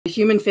The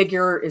human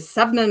figure is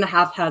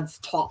 7.5 heads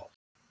tall.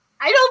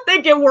 I don't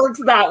think it works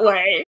that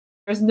way.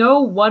 There's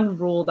no one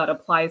rule that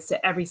applies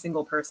to every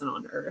single person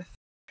on Earth.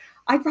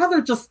 I'd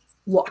rather just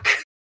look.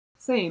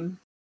 Same.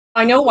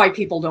 I know why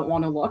people don't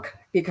want to look,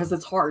 because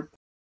it's hard.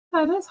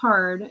 That is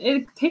hard.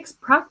 It takes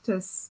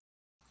practice.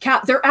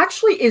 Kat, there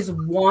actually is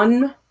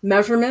one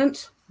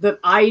measurement that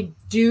I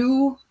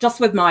do just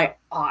with my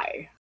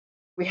eye.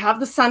 We have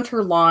the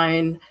center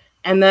line,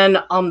 and then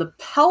on the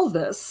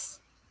pelvis,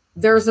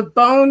 there's a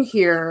bone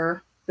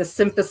here, the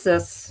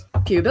symphysis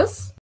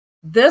pubis.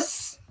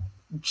 This,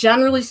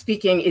 generally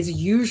speaking, is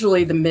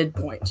usually the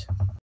midpoint.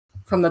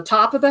 From the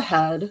top of the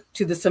head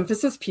to the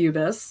symphysis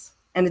pubis,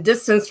 and the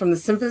distance from the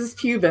symphysis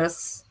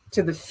pubis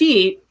to the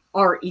feet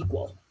are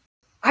equal.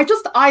 I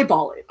just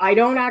eyeball it. I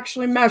don't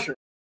actually measure.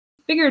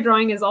 Figure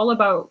drawing is all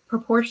about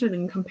proportion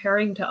and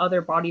comparing to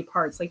other body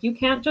parts. Like, you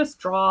can't just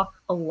draw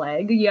a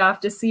leg. You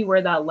have to see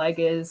where that leg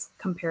is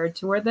compared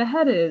to where the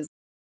head is.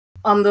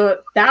 On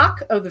the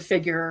back of the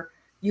figure,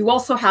 you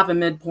also have a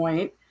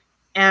midpoint,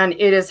 and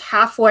it is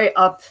halfway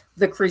up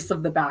the crease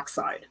of the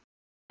backside.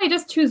 I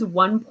just choose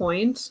one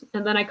point,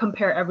 and then I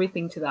compare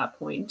everything to that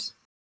point.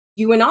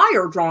 You and I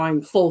are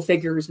drawing full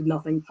figures with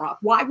nothing prop.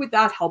 Why would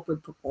that help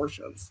with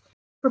proportions?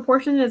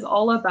 Proportion is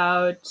all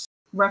about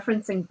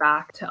referencing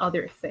back to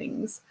other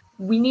things.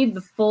 We need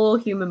the full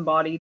human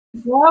body.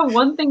 To draw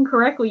one thing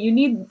correctly, you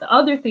need the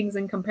other things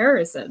in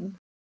comparison.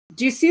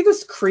 Do you see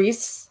this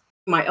crease?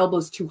 My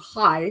elbow's too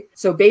high,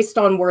 so based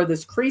on where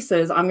this crease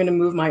is, I'm going to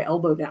move my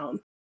elbow down.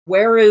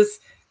 Where is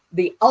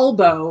the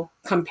elbow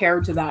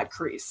compared to that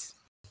crease?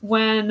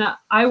 When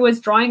I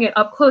was drawing it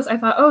up close, I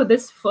thought, oh,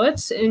 this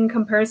foot in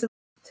comparison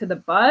to the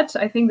butt,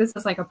 I think this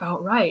is like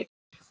about right.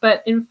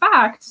 But in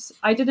fact,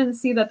 I didn't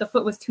see that the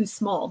foot was too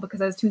small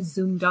because I was too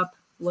zoomed up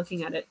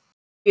looking at it.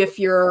 If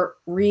you're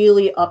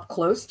really up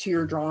close to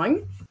your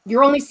drawing,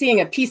 you're only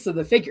seeing a piece of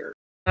the figure.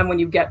 And when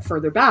you get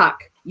further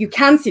back, you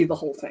can see the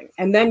whole thing.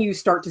 And then you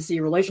start to see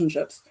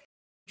relationships.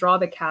 Draw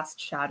the cast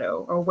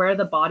shadow, or where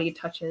the body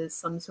touches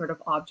some sort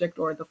of object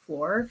or the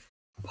floor.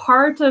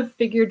 Part of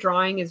figure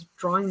drawing is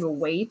drawing the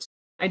weight.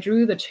 I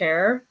drew the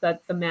chair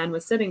that the man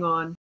was sitting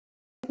on.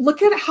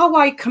 Look at how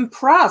I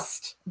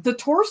compressed the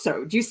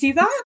torso. Do you see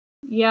that?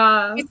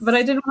 Yeah, but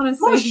I didn't want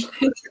to say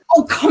anything.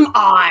 Oh, come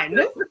on.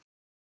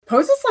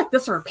 Poses like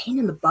this are a pain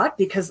in the butt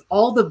because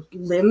all the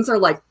limbs are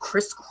like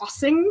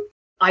crisscrossing.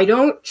 I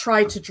don't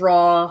try to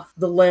draw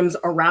the limbs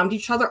around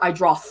each other. I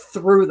draw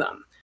through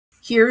them.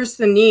 Here's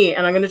the knee,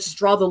 and I'm going to just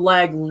draw the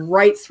leg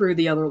right through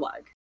the other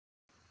leg.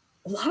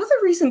 A lot of the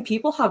reason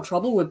people have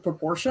trouble with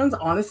proportions,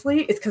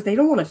 honestly, is because they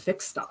don't want to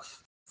fix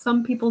stuff.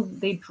 Some people,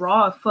 they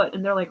draw a foot,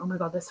 and they're like, oh my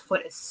god, this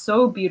foot is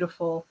so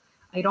beautiful.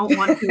 I don't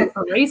want to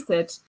erase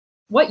it.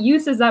 What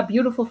use is that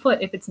beautiful foot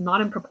if it's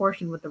not in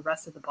proportion with the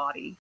rest of the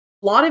body?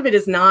 A lot of it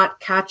is not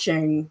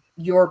catching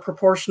your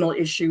proportional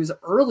issues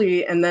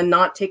early and then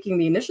not taking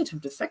the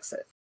initiative to fix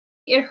it.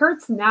 It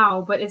hurts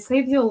now, but it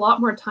saves you a lot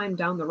more time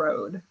down the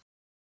road.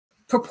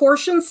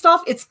 Proportion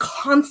stuff, it's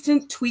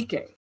constant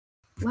tweaking.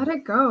 Let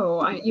it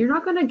go. You're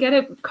not going to get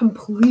it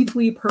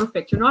completely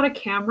perfect. You're not a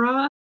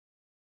camera.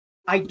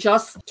 I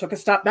just took a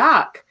step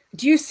back.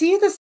 Do you see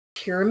this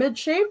pyramid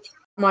shape?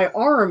 My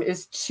arm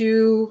is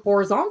too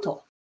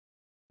horizontal.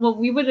 Well,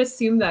 we would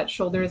assume that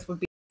shoulders would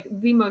be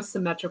the most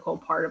symmetrical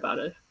part about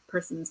a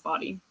person's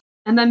body.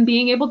 And then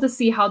being able to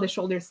see how the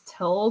shoulders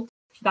tilt,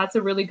 that's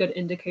a really good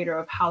indicator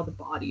of how the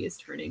body is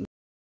turning.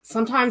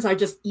 Sometimes I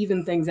just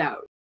even things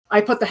out.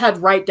 I put the head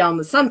right down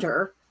the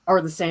center,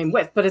 or the same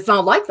width, but it's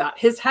not like that.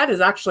 His head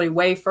is actually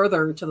way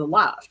further to the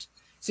left.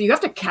 So you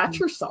have to catch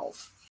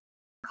yourself.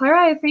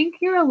 Clara, I think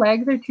your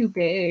legs are too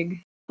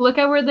big. Look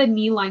at where the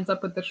knee lines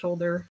up with the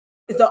shoulder.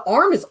 The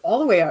arm is all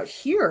the way out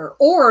here,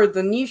 or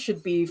the knee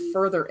should be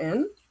further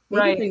in.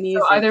 Maybe right,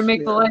 so either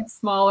make the legs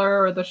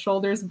smaller or the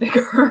shoulders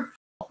bigger.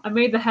 I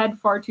made the head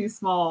far too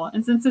small,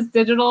 and since it's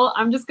digital,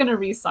 I'm just gonna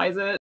resize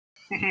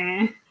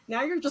it.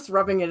 Now you're just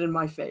rubbing it in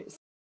my face.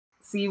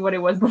 See what it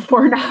was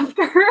before and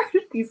after?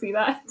 Do you see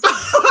that?